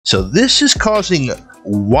So this is causing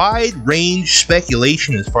wide range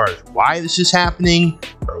speculation as far as why this is happening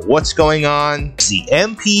or what's going on. The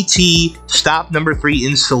MPT stop number 3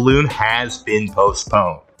 in Saloon has been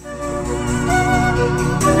postponed.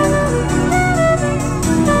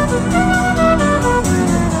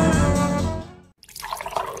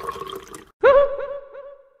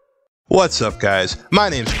 What's up, guys? My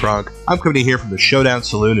name's Krunk. I'm coming here from the Showdown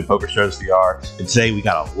Saloon in PokerStars VR, and today we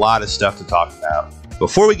got a lot of stuff to talk about.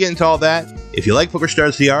 Before we get into all that, if you like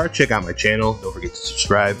PokerStars VR, check out my channel. Don't forget to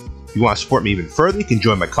subscribe. If you want to support me even further, you can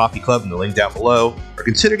join my coffee club in the link down below, or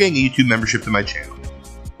consider getting a YouTube membership to my channel.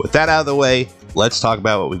 With that out of the way, let's talk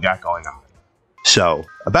about what we got going on. So,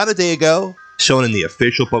 about a day ago, someone in the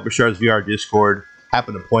official PokerStars VR Discord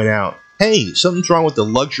happened to point out, hey, something's wrong with the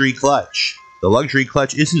luxury clutch. The luxury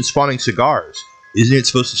clutch isn't spawning cigars. Isn't it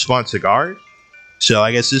supposed to spawn cigars? So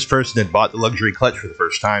I guess this person had bought the luxury clutch for the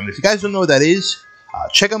first time. If you guys don't know what that is,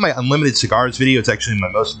 check out my unlimited cigars video. It's actually my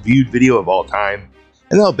most viewed video of all time.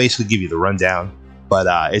 And that'll basically give you the rundown. But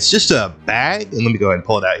it's just a bag. And let me go ahead and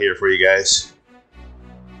pull it out here for you guys.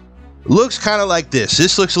 It looks kind of like this.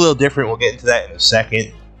 This looks a little different. We'll get into that in a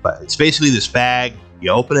second. But it's basically this bag.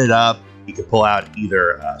 You open it up. You can pull out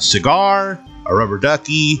either a cigar, a rubber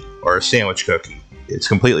ducky, or a sandwich cookie. It's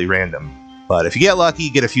completely random. But if you get lucky,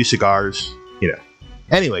 you get a few cigars, you know.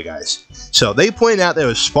 Anyway, guys, so they pointed out that it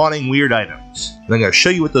was spawning weird items. And I'm going to show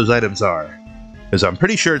you what those items are, because I'm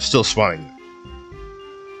pretty sure it's still spawning.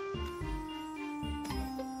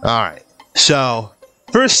 Alright, so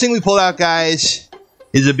first thing we pulled out, guys,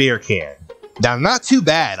 is a beer can. Now, not too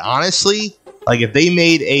bad, honestly. Like, if they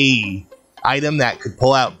made a item that could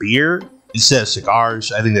pull out beer instead of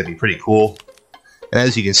cigars, I think that'd be pretty cool. And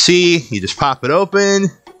as you can see, you just pop it open,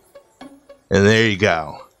 and there you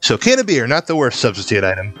go. So, can of beer, not the worst substitute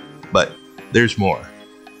item, but there's more.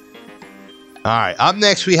 Alright, up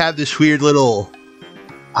next we have this weird little,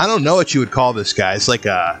 I don't know what you would call this, guys. Like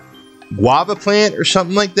a guava plant or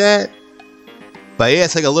something like that. But yeah,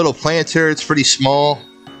 it's like a little planter. It's pretty small.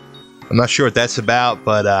 I'm not sure what that's about,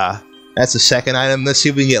 but that's the second item. Let's see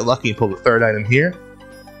if we can get lucky and pull the third item here.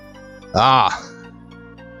 Ah.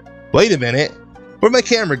 Wait a minute. Where'd my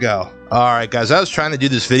camera go? Alright, guys, I was trying to do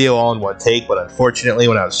this video all in one take, but unfortunately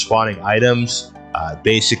when I was spawning items, it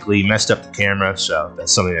basically messed up the camera, so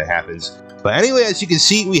that's something that happens. But anyway, as you can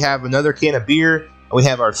see, we have another can of beer, and we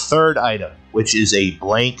have our third item, which is a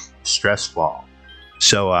blank stress ball.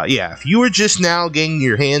 So, yeah, if you were just now getting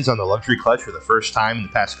your hands on the luxury clutch for the first time in the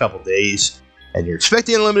past couple days, and you're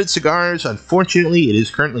expecting unlimited cigars, unfortunately, it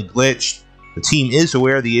is currently glitched. The team is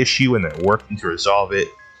aware of the issue, and they're working to resolve it.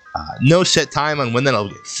 No set time on when that'll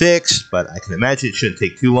get fixed, but I can imagine it shouldn't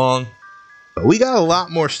take too long. But we got a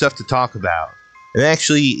lot more stuff to talk about. It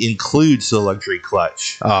actually includes the luxury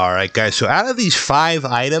clutch. Alright, guys, so out of these 5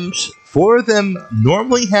 items, 4 of them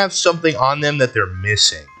normally have something on them that they're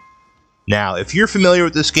missing. Now, if you're familiar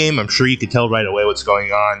with this game, I'm sure you can tell right away what's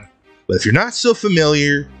going on. But if you're not so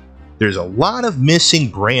familiar, there's a lot of missing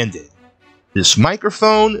branding. This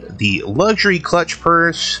microphone, the luxury clutch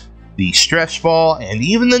purse, the stress ball, and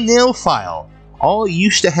even the nail file all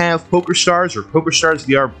used to have PokerStars or PokerStars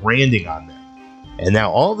VR branding on them. And now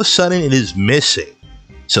all of a sudden it is missing.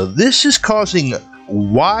 So this is causing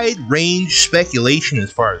wide range speculation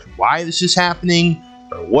as far as why this is happening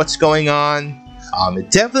or what's going on. It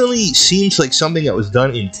definitely seems like something that was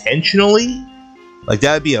done intentionally. Like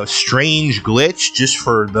that would be a strange glitch just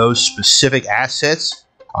for those specific assets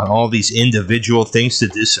on all these individual things to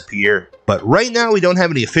disappear. But right now we don't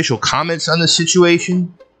have any official comments on this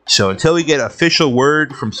situation. So until we get official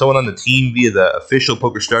word from someone on the team via the official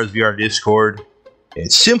PokerStars VR Discord,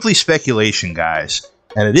 it's simply speculation, guys.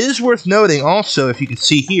 And it is worth noting also, if you can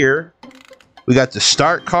see here, we got the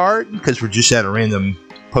start card, because we're just at a random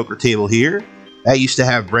poker table here. That used to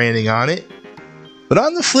have branding on it. But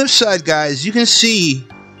on the flip side, guys, you can see,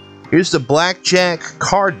 here's the blackjack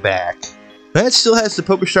card back. That still has the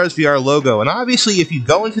PokerStars VR logo, and obviously if you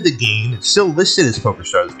go into the game, it's still listed as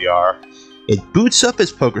PokerStars VR. It boots up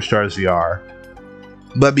as PokerStars VR.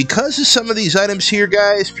 But because of some of these items here,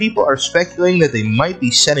 guys, people are speculating that they might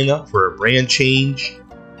be setting up for a brand change.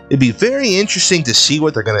 It'd be very interesting to see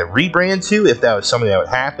what they're going to rebrand to, if that was something that would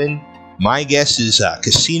happen. My guess is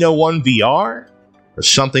Casino One VR, or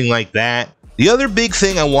something like that. The other big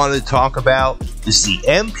thing I wanted to talk about is the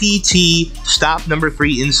MPT stop number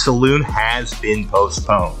 3 in Saloon has been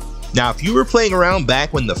postponed. Now, if you were playing around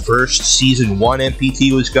back when the first Season 1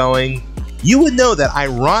 MPT was going, you would know that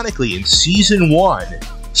ironically in Season 1,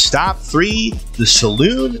 Stop 3, the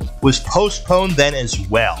Saloon, was postponed then as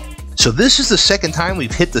well. So this is the second time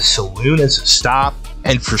we've hit the Saloon as a stop,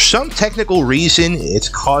 And for some technical reason, it's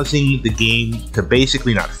causing the game to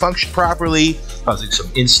basically not function properly, causing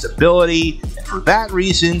some instability. And for that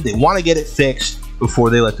reason, they want to get it fixed before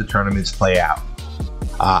they let the tournaments play out.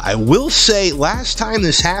 I will say, last time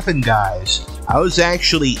this happened, guys, I was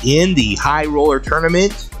actually in the high roller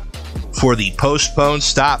tournament for the postponed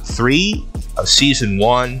stop 3 of season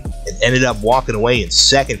 1 and ended up walking away in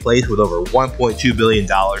second place with over $1.2 billion.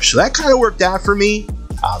 So that kind of worked out for me.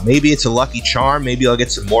 Maybe it's a lucky charm. Maybe I'll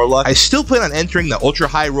get some more luck. I still plan on entering the ultra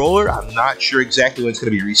high roller. I'm not sure exactly when it's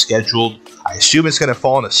going to be rescheduled. I assume it's going to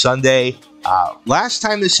fall on a Sunday. Last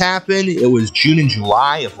time this happened, it was June and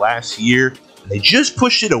July of last year. And they just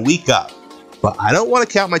pushed it a week up. But I don't want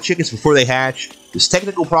to count my chickens before they hatch. This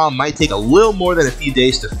technical problem might take a little more than a few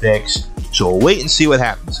days to fix. So we'll wait and see what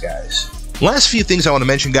happens, guys. Last few things I want to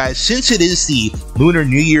mention, guys. Since it is the Lunar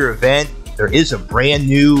New Year event, there is a brand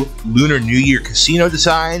new Lunar New Year casino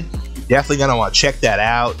design. You're definitely going to want to check that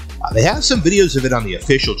out. They have some videos of it on the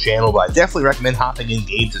official channel, but I definitely recommend hopping in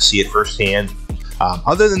game to see it firsthand.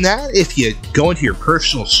 Other than that, if you go into your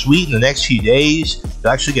personal suite in the next few days,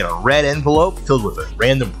 you'll actually get a red envelope filled with a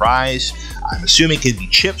random prize. I'm assuming it could be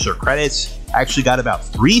chips or credits. I actually got about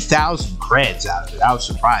 3,000 creds out of it. I was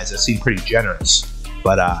surprised. That seemed pretty generous.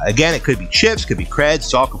 But again, it could be chips, could be creds.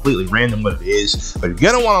 It's all completely random what it is. But you're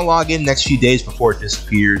going to want to log in next few days before it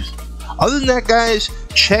disappears. Other than that, guys,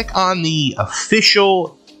 check on the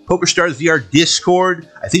official PokerStars VR Discord.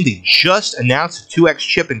 I think they just announced a 2x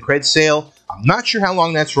chip and cred sale. I'm not sure how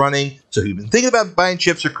long that's running, so if you've been thinking about buying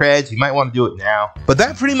chips or creds, you might want to do it now. But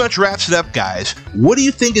that pretty much wraps it up, guys. What do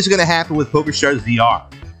you think is going to happen with PokerStars VR?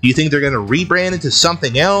 Do you think they're going to rebrand it to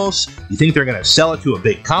something else? Do you think they're going to sell it to a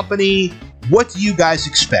big company? What do you guys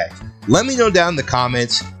expect? Let me know down in the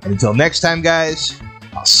comments. And until next time, guys,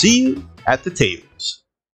 I'll see you at the table.